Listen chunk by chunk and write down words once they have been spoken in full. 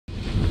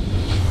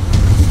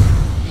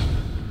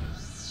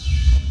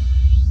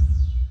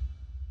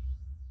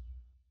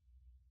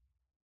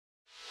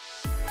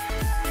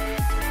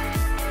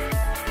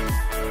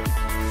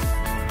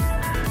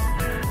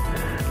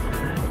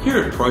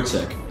Here at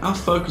ProTech, our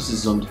focus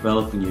is on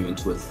developing you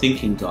into a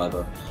thinking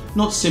diver,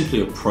 not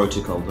simply a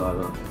protocol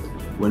diver.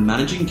 When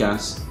managing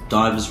gas,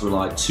 divers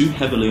rely too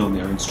heavily on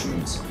their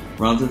instruments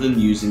rather than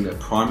using their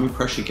primary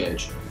pressure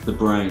gauge, the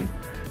brain.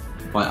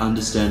 By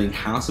understanding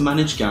how to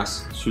manage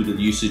gas through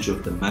the usage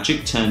of the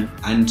Magic 10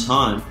 and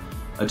time,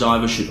 a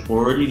diver should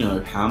already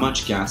know how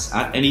much gas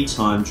at any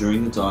time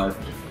during the dive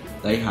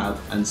they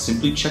have and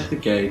simply check the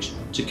gauge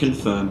to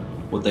confirm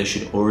what they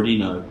should already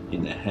know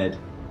in their head.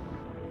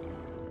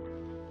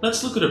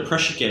 Let's look at a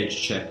pressure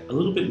gauge check a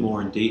little bit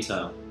more in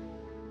detail.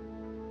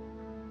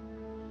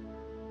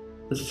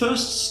 The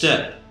first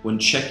step when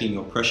checking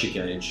your pressure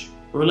gauge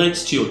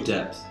relates to your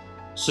depth,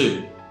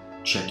 so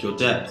check your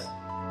depth.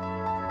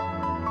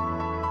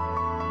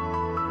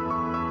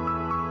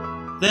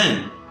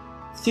 Then,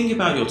 think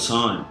about your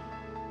time.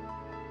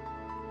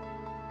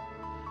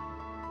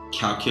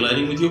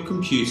 Calculating with your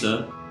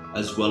computer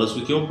as well as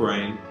with your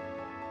brain,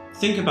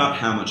 think about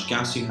how much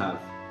gas you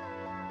have.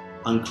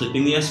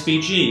 Unclipping the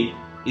SVG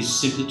is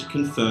simply to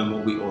confirm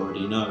what we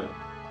already know.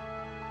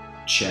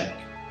 Check.